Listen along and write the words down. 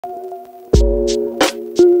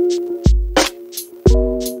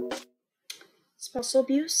Spousal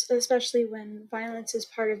abuse, especially when violence is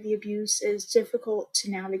part of the abuse, is difficult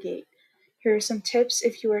to navigate. Here are some tips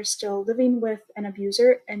if you are still living with an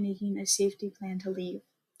abuser and making a safety plan to leave.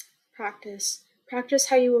 Practice. Practice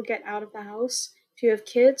how you will get out of the house. If you have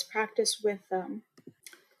kids, practice with them.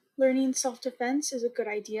 Learning self-defense is a good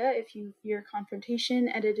idea if you fear confrontation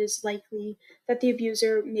and it is likely that the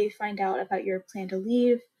abuser may find out about your plan to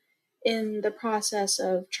leave in the process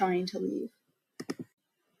of trying to leave.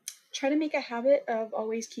 Try to make a habit of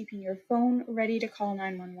always keeping your phone ready to call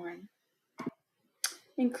 911.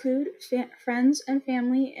 Include friends and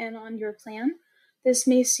family in on your plan. This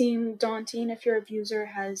may seem daunting if your abuser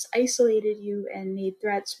has isolated you and made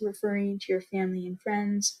threats referring to your family and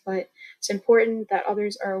friends, but it's important that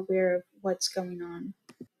others are aware of what's going on.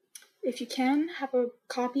 If you can, have a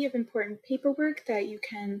copy of important paperwork that you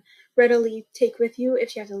can readily take with you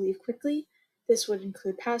if you have to leave quickly. This would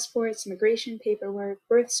include passports, immigration paperwork,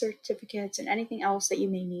 birth certificates, and anything else that you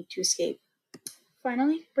may need to escape.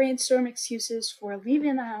 Finally, brainstorm excuses for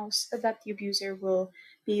leaving the house that the abuser will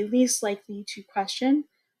be least likely to question.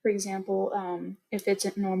 For example, if it's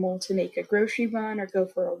normal to make a grocery run or go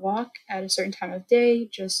for a walk at a certain time of day,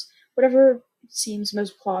 just whatever seems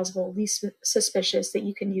most plausible, least suspicious that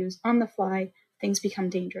you can use on the fly, things become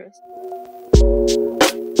dangerous.